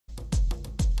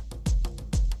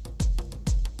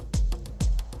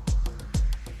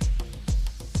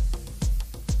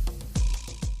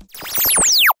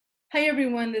Hi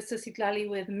everyone, this is Citlali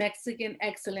with Mexican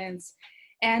Excellence.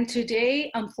 And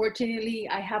today, unfortunately,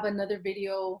 I have another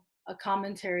video, a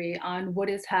commentary on what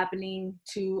is happening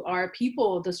to our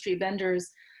people, the street vendors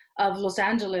of Los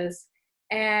Angeles.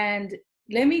 And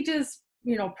let me just,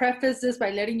 preface this by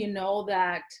letting you know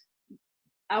that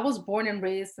I was born and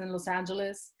raised in Los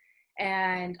Angeles.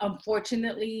 And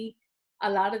unfortunately, a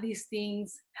lot of these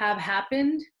things have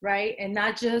happened, right? And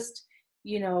not just,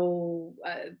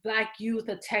 Black youth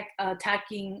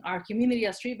attacking our community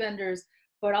as street vendors,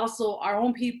 but also our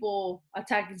own people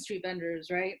attacking street vendors,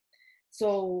 right?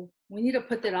 So we need to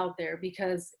put that out there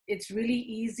because it's really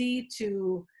easy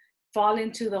to fall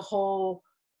into the whole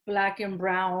Black and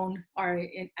brown are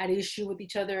at issue with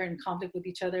each other and conflict with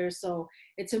each other. So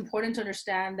it's important to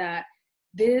understand that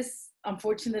this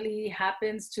unfortunately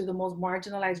happens to the most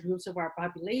marginalized groups of our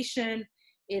population.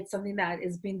 It's something that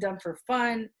is being done for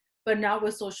fun, but now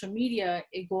with social media,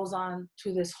 it goes on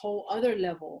to this whole other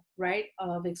level, right?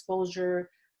 Of exposure,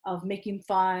 of making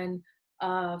fun,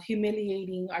 of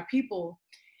humiliating our people.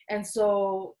 And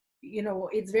so,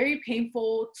 it's very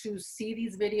painful to see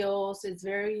these videos.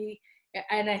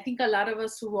 And I think a lot of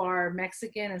us who are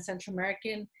Mexican and Central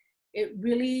American,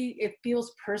 it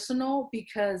feels personal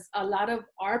because a lot of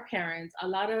our parents, a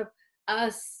lot of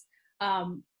us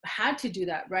had to do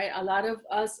that, right? A lot of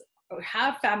us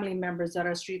have family members that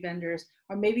are street vendors,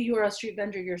 or maybe you're a street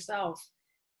vendor yourself.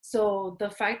 So the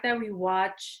fact that we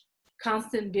watch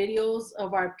constant videos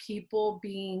of our people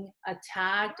being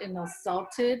attacked and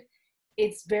assaulted,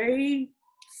 it's very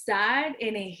sad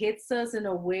and it hits us in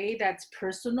a way that's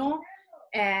personal,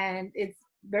 and it's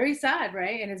very sad,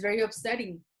 right? And it's very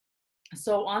upsetting.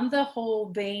 So on the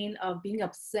whole vein of being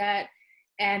upset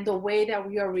and the way that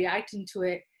we are reacting to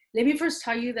it, let me first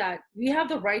tell you that we have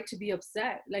the right to be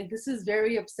upset. Like, this is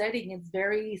very upsetting. It's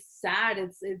very sad.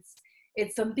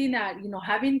 It's something that,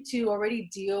 having to already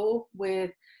deal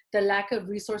with the lack of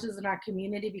resources in our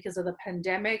community because of the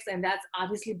pandemics, and that's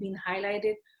obviously being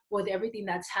highlighted with everything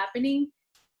that's happening.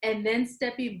 And then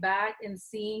stepping back and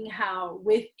seeing how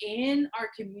within our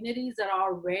communities that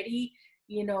are already,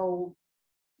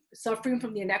 suffering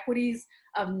from the inequities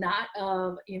of not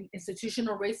of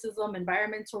institutional racism,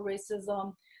 environmental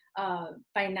racism,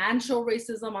 financial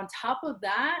racism. On top of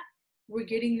that, we're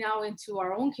getting now into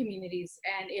our own communities,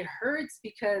 and it hurts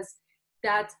because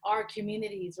that's our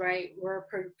communities, right? We're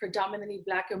predominantly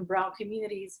Black and brown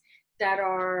communities that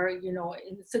are,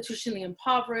 institutionally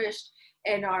impoverished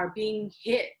and are being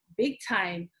hit big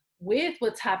time with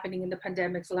what's happening in the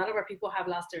pandemics. A lot of our people have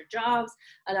lost their jobs.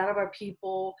 A lot of our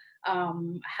people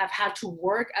have had to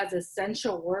work as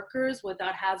essential workers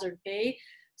without hazard pay.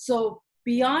 So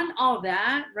beyond all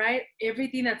that, right,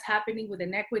 everything that's happening with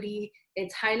inequity,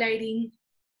 it's highlighting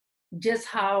just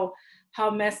how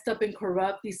messed up and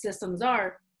corrupt these systems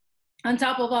are. On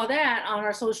top of all that, on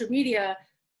our social media,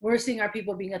 we're seeing our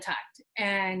people being attacked.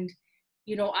 And,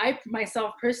 I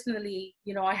myself personally,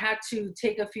 I had to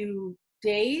take a few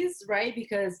days, right?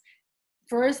 Because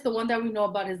first, the one that we know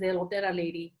about is the Elotera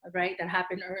lady, right? That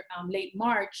happened late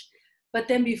March. But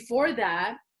then before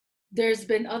that, there's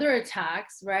been other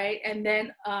attacks, right? And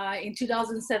then in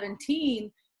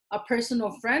 2017, a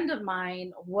personal friend of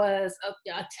mine was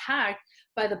attacked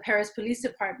by the Paris Police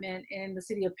Department in the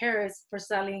city of Paris for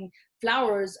selling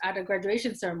flowers at a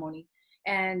graduation ceremony.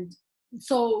 And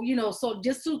so, so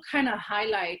just to kind of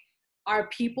highlight, our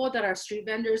people that are street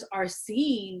vendors are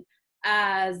seen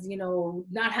as,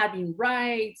 not having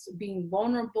rights, being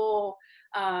vulnerable,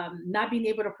 not being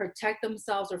able to protect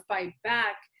themselves or fight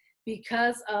back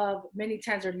because of many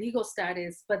times their legal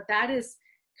status. But that is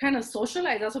kind of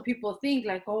socialized. That's what people think,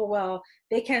 like, oh, well,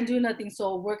 they can't do nothing,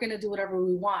 so we're going to do whatever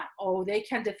we want. Oh, they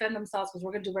can't defend themselves because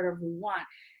we're going to do whatever we want.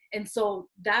 And so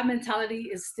that mentality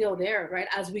is still there, right,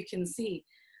 as we can see.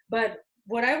 But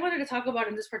what I wanted to talk about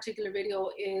in this particular video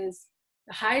is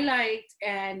highlight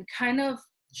and kind of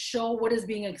show what is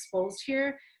being exposed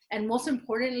here. And most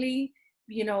importantly,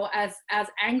 as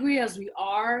angry as we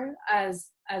are, as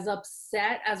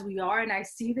upset as we are, and I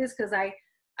see this because I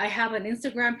have an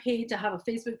Instagram page, I have a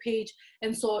Facebook page,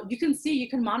 and so you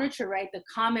can monitor, right, the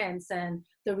comments and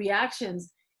the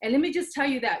reactions. And let me just tell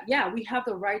you that, yeah, we have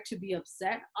the right to be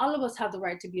upset. All of us have the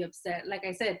right to be upset. Like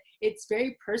I said, it's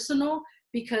very personal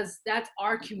because that's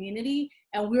our community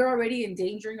and we're already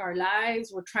endangering our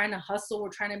lives. We're trying to hustle, we're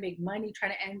trying to make money,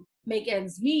 trying to make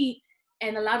ends meet.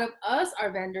 And a lot of us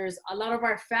are vendors, a lot of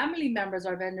our family members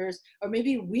are vendors, or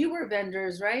maybe we were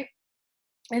vendors, right?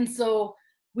 And so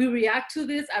we react to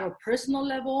this at a personal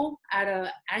level, at an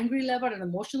angry level, at an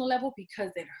emotional level,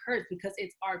 because it hurts, because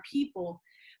it's our people.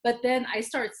 But then I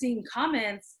start seeing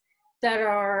comments that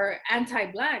are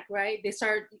anti-Black, right? They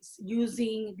start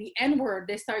using the N-word,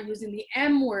 they start using the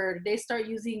M-word, they start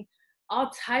using all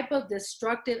type of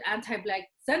destructive anti-Black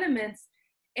sentiments.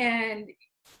 And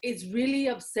it's really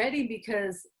upsetting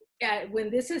because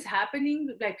when this is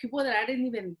happening, like people that I didn't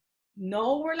even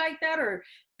know were like that or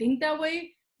think that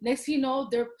way, next thing you know,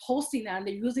 they're posting that and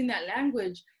they're using that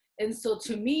language. And so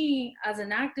to me, as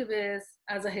an activist,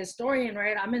 as a historian,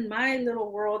 right, I'm in my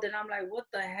little world and I'm like, what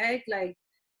the heck? Like,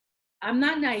 I'm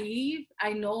not naive.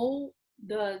 I know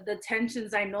the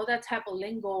tensions. I know that type of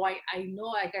lingo. I know,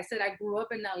 like I said, I grew up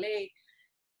in LA,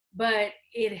 but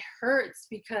it hurts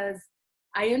because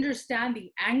I understand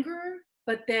the anger,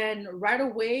 but then right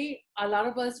away, a lot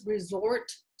of us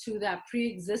resort to that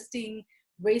pre-existing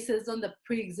racism, the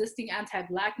pre-existing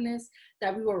anti-Blackness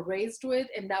that we were raised with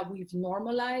and that we've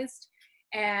normalized.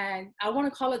 And I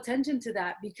want to call attention to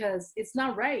that because it's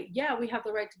not right. Yeah, we have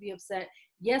the right to be upset.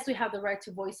 Yes, we have the right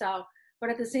to voice out, but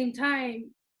at the same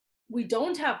time, we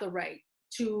don't have the right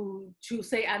to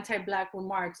say anti-Black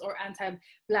remarks or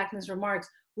anti-Blackness remarks.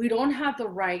 We don't have the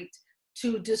right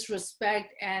to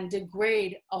disrespect and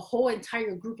degrade a whole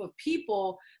entire group of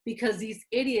people because these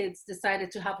idiots decided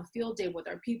to have a field day with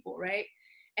our people, right?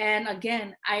 And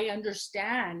again, I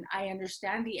understand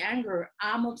the anger.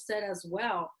 I'm upset as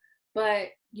well. But,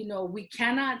 you know, we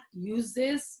cannot use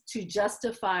this to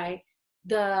justify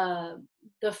the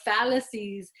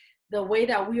fallacies, the way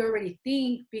that we already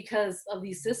think because of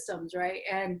these systems, right?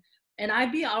 And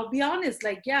I'll be honest,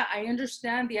 like, yeah, I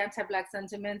understand the anti-Black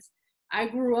sentiments. I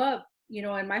grew up, you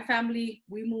know, in my family,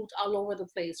 we moved all over the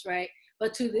place, right?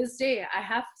 But to this day,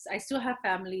 I still have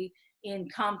family in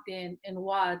Compton, in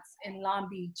Watts, in Long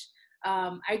Beach.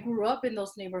 I grew up in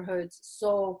those neighborhoods,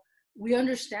 so we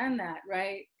understand that,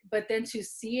 right? But then to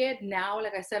see it now,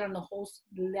 like I said, on the whole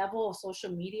level of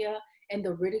social media and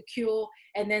the ridicule,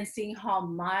 and then seeing how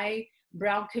my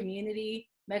brown community,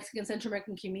 Mexican Central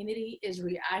American community is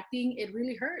reacting, it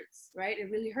really hurts, right?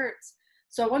 It really hurts.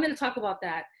 So I wanted to talk about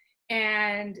that.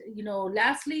 And, you know,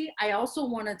 lastly, I also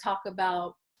want to talk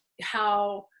about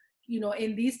how, you know,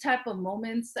 in these type of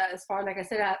moments, as far, like I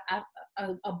said,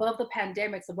 above the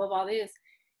pandemics, above all this,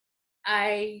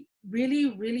 I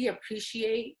really, really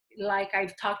appreciate, like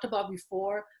I've talked about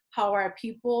before, how our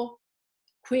people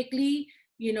quickly,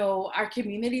 you know, our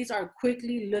communities are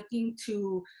quickly looking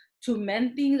to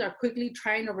mend things, are quickly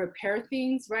trying to repair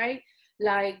things, right?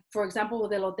 Like, for example,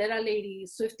 with the Lotera lady,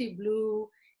 Swifty Blue,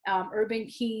 Urban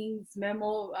Kings,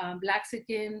 Memo,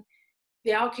 Blaxican,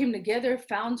 they all came together,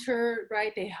 found her,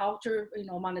 right? They helped her, you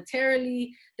know, monetarily.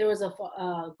 There was a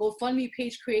GoFundMe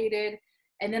page created.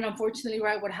 And then unfortunately,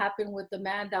 right, what happened with the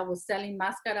man that was selling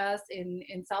mascaras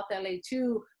in South LA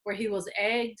too, where he was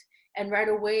egged, and right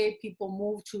away people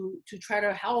moved to try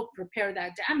to help repair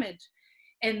that damage.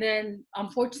 And then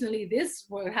unfortunately, this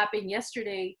what happened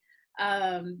yesterday.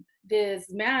 This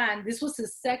man, this was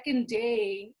his second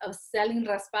day of selling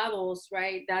raspados,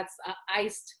 right? That's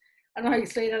iced. I don't know how you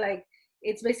explain it. Like,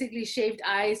 it's basically shaved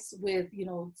ice with, you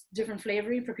know, different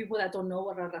flavoring for people that don't know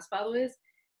what a raspado is.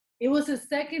 It was his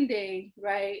second day,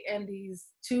 right? And these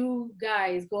two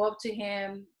guys go up to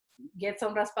him, get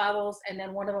some raspados, and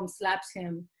then one of them slaps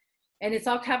him. And it's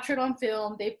all captured on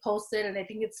film. They post it, and I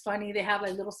think it's funny. They have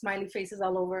like little smiley faces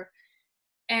all over.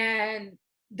 And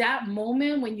that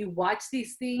moment when you watch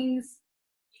these things,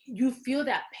 you feel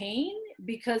that pain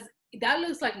because that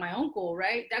looks like my uncle,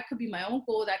 right? That could be my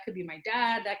uncle, that could be my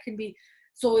dad, that could be,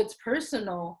 so it's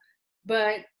personal.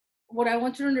 But what I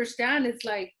want you to understand is,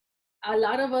 like, a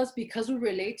lot of us, because we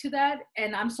relate to that,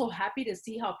 and I'm so happy to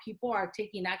see how people are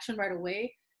taking action right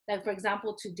away. Like, for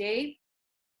example, today,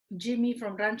 Jimmy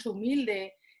from Rancho Humilde,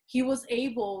 he was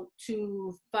able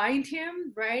to find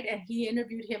him, right? And he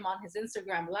interviewed him on his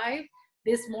Instagram live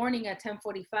this morning at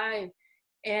 10:45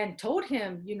 and told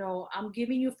him, you know, I'm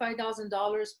giving you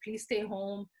 $5,000. Please stay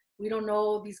home. We don't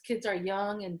know, these kids are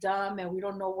young and dumb and we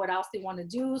don't know what else they want to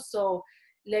do. So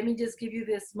let me just give you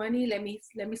this money. Let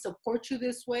me support you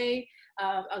this way.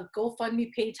 A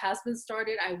GoFundMe page has been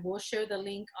started. I will share the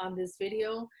link on this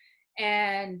video.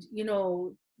 And, you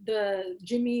know, the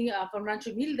Jimmy from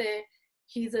Rancho Humilde,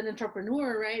 he's an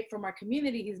entrepreneur, right, from our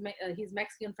community. He's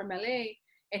Mexican from LA,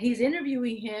 and he's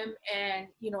interviewing him, and,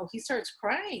 you know, he starts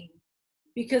crying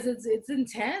because it's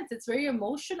intense. It's very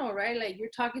emotional, right? Like, you're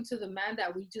talking to the man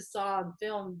that we just saw on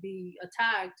film be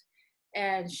attacked,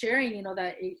 and sharing, you know,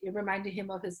 that it reminded him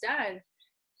of his dad.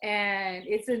 And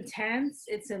it's intense,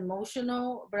 it's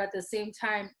emotional, but at the same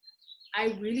time,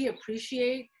 I really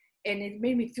appreciate, and it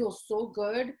made me feel so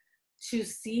good to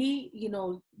see, you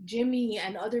know, Jimmy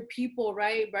and other people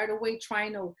right away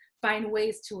trying to find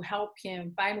ways to help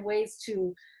him, find ways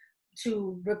to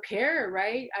to repair,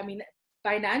 right? I mean,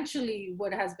 financially,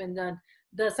 what has been done,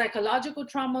 the psychological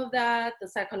trauma of that, the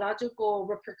psychological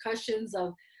repercussions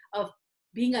of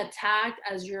being attacked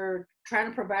as you're trying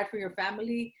to provide for your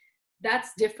family,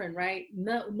 that's different, right?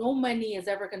 No money is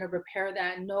ever going to repair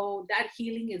that. No, that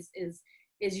healing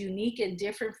is unique and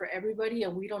different for everybody,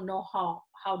 and we don't know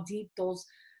how deep those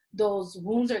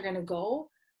wounds are going to go.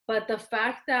 But the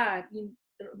fact that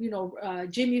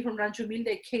Jimmy from Rancho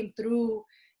Humilde came through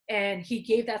and he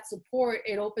gave that support,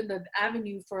 it opened the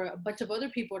avenue for a bunch of other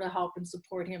people to help and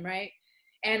support him, right?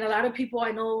 And a lot of people,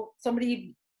 I know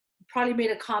somebody probably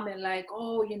made a comment like,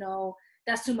 oh,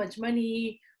 that's too much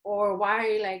money, or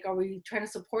why, like, are we trying to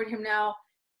support him now?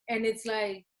 And it's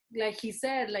like he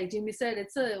said, like Jimmy said,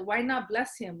 why not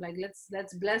bless him? Like,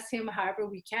 let's bless him however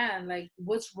we can. Like,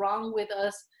 what's wrong with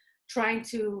us trying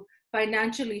to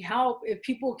financially help if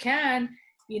people can,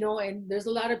 and there's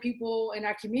a lot of people in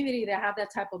our community that have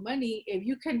that type of money. If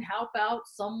you can help out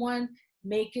someone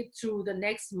make it through the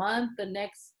next month, the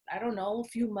next, I don't know,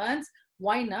 few months,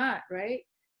 why not, right?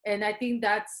 And I think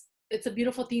it's a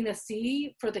beautiful thing to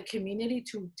see, for the community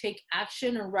to take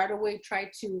action and right away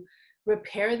try to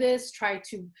repair this, try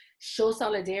to show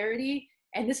solidarity.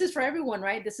 And this is for everyone,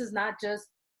 right? This is not just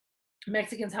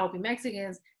Mexicans helping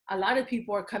Mexicans. A lot of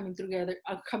people are coming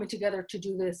together to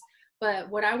do this.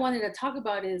 But what I wanted to talk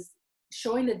about is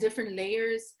showing the different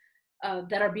layers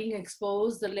that are being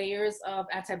exposed, the layers of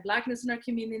anti-Blackness in our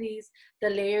communities,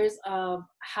 the layers of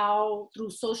how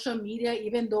through social media,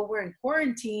 even though we're in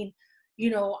quarantine,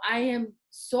 I am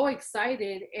so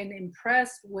excited and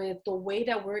impressed with the way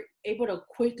that we're able to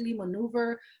quickly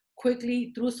maneuver,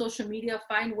 quickly through social media,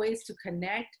 find ways to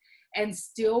connect and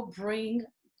still bring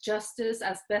justice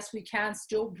as best we can,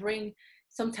 still bring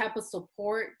some type of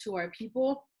support to our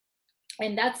people.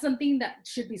 And that's something that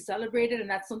should be celebrated, and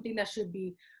that's something that should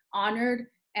be honored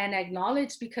and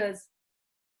acknowledged, because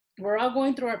we're all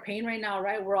going through our pain right now,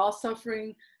 right? We're all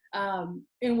suffering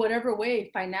in whatever way,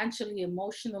 financially,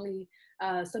 emotionally,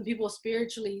 some people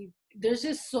spiritually. There's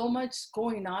just so much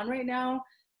going on right now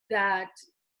that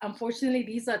unfortunately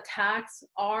these attacks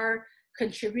are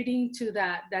contributing to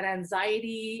that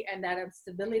anxiety and that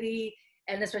instability,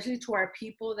 and especially to our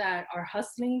people that are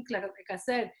hustling. Like I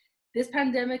said, this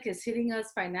pandemic is hitting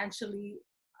us financially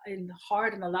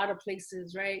hard in a lot of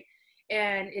places, right?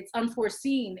 And it's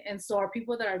unforeseen. And so our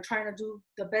people that are trying to do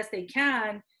the best they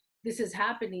can, this is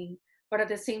happening. But at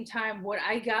the same time, what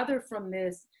I gather from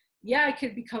this, yeah, I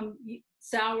could become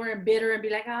sour and bitter and be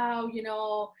like,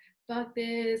 oh, fuck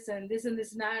this and this and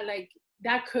this and that. Like,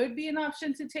 that could be an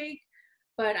option to take.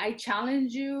 But I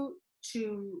challenge you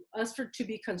to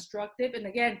be constructive. And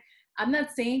again, I'm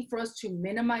not saying for us to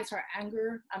minimize our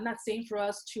anger. I'm not saying for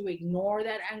us to ignore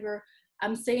that anger.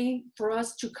 I'm saying for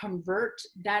us to convert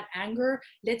that anger.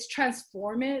 Let's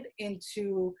transform it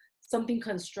into something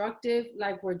constructive,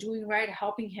 like we're doing, right?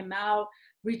 Helping him out,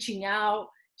 reaching out,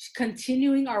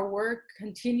 continuing our work,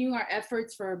 continuing our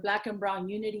efforts for Black and Brown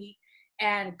unity,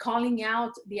 and calling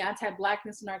out the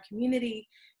anti-Blackness in our community.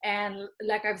 And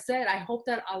like I've said, I hope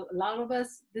that a lot of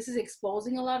us, this is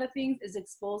exposing a lot of things, is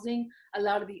exposing a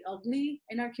lot of the ugly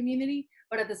in our community.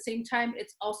 But at the same time,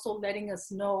 it's also letting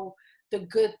us know the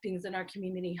good things in our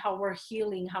community, how we're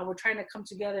healing, how we're trying to come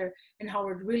together, and how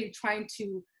we're really trying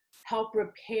to help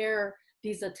repair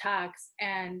these attacks.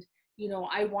 And,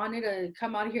 I wanted to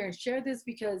come out here and share this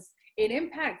because it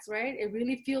impacts, right? It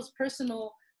really feels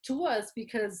personal to us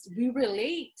because we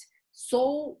relate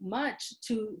so much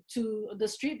to the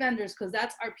street vendors, because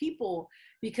that's our people,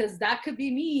 because that could be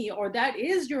me, or that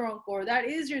is your uncle, or that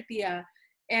is your tia,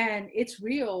 and it's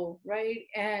real, right?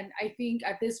 And I think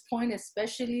at this point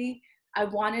especially, I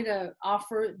wanted to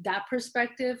offer that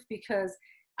perspective because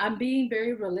I'm being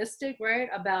very realistic, right,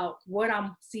 about what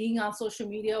I'm seeing on social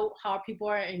media, how people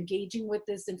are engaging with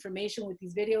this information, with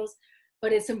these videos.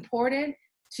 But it's important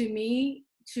to me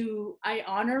I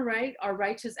honor, right, our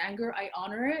righteous anger, I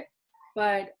honor it,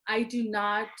 but I do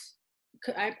not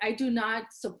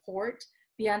support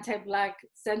the anti-Black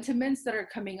sentiments that are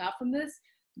coming out from this,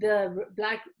 the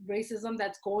Black racism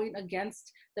that's going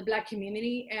against the Black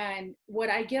community. And what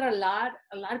I get a lot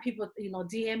of people,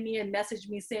 DM me and message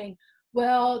me saying,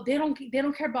 well, they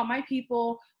don't care about my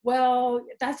people. Well,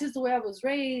 that's just the way I was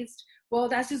raised. Well,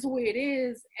 that's just the way it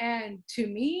is. And to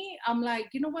me, I'm like,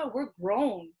 you know what? We're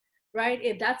grown, right?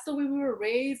 If that's the way we were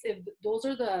raised, if those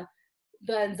are the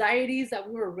anxieties that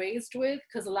we were raised with,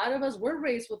 because a lot of us were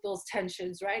raised with those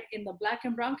tensions, right? In the Black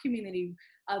and Brown community,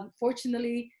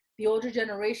 unfortunately, the older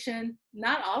generation,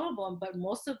 not all of them, but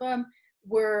most of them,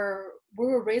 we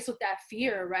were raised with that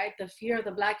fear, right? The fear of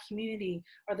the Black community,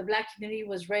 or the Black community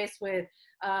was raised with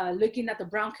looking at the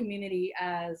brown community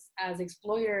as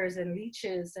exploiters and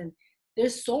leeches. And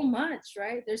there's so much,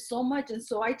 right? There's so much. And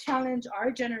so I challenge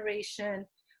our generation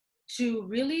to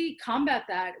really combat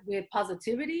that with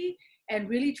positivity and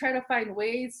really try to find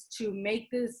ways to make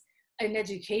this an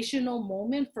educational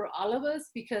moment for all of us,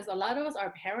 because a lot of us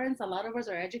are parents, a lot of us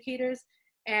are educators,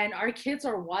 and our kids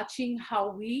are watching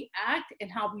how we act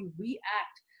and how we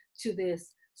react to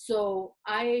this. So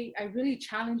I really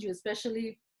challenge you,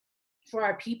 especially for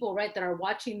our people, right, that are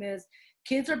watching this.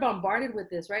 Kids are bombarded with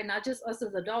this, right? Not just us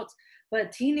as adults,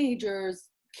 but teenagers,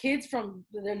 kids from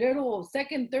the little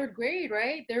second, third grade,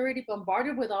 right? They're already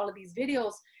bombarded with all of these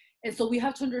videos. And so we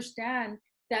have to understand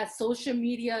that social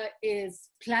media is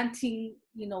planting,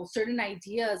 you know, certain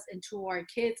ideas into our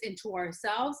kids, into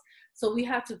ourselves. So we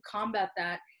have to combat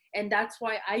that. And that's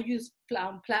why I use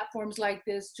platforms like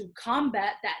this to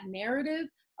combat that narrative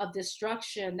of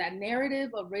destruction, that narrative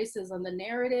of racism, the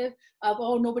narrative of,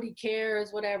 oh, nobody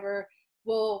cares, whatever.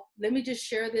 Well, let me just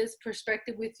share this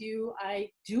perspective with you.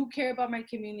 I do care about my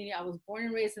community. I was born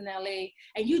and raised in LA,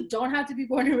 and you don't have to be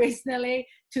born and raised in LA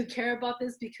to care about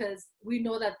this, because we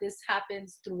know that this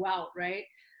happens throughout, right?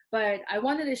 But I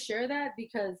wanted to share that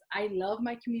because I love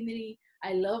my community.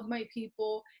 I love my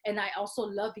people. And I also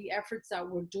love the efforts that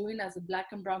we're doing as a Black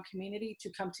and brown community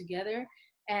to come together.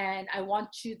 And I want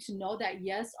you to know that,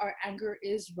 yes, our anger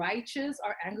is righteous.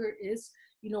 Our anger is,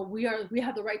 you know, we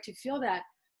have the right to feel that.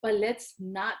 But let's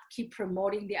not keep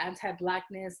promoting the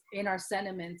anti-Blackness in our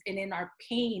sentiments and in our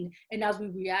pain and as we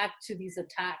react to these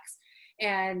attacks.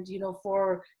 And, you know,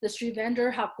 for the street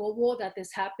vendor, Jacobo, that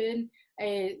this happened,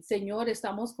 Señor,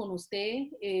 estamos con usted.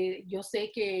 Yo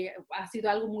sé que ha sido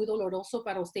algo muy doloroso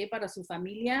para usted, para su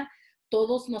familia.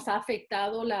 Todos nos ha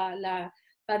afectado la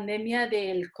pandemia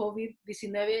del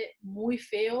COVID-19 muy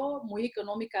feo, muy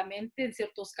económicamente en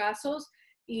ciertos casos.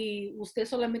 Y usted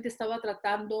solamente estaba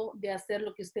tratando de hacer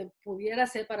lo que usted pudiera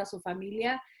hacer para su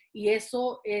familia, y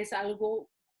eso es algo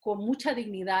con mucha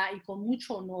dignidad y con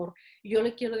mucho honor. Y yo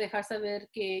le quiero dejar saber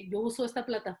que yo uso esta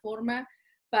plataforma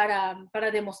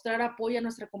para demostrar apoyo a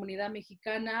nuestra comunidad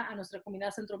mexicana, a nuestra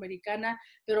comunidad centroamericana,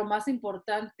 pero más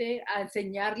importante, a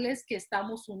enseñarles que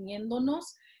estamos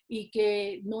uniéndonos y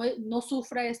que no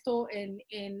sufra esto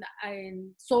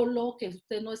en solo, que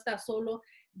usted no está solo.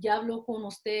 Ya habló con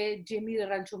usted Jimmy de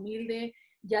Rancho Humilde,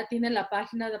 ya tiene la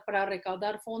página para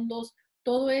recaudar fondos.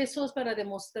 Todo eso es para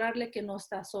demostrarle que no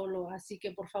está solo. Así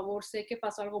que por favor, sé que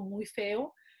pasó algo muy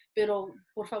feo, pero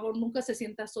por favor nunca se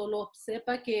sienta solo.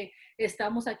 Sepa que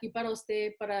estamos aquí para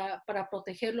usted, para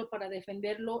protegerlo, para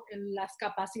defenderlo en las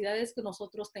capacidades que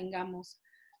nosotros tengamos.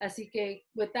 Así que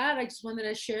with that, I just wanted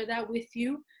to share that with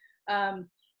you.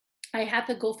 I have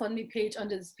the GoFundMe page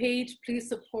under this page. Please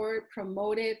support,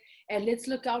 promote it, and let's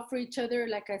look out for each other.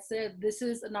 Like I said, this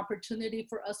is an opportunity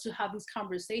for us to have these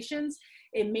conversations.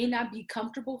 It may not be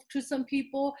comfortable to some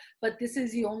people, but this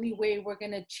is the only way we're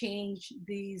going to change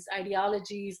these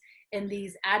ideologies and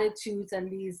these attitudes and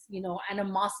these, you know,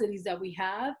 animosities that we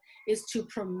have, is to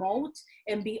promote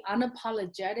and be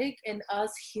unapologetic in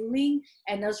us healing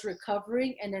and us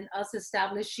recovering, and in us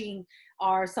establishing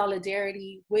our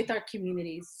solidarity with our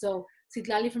communities. So,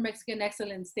 Citlali from Mexican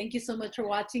Excellence, thank you so much for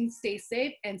watching. Stay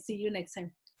safe and see you next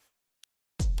time.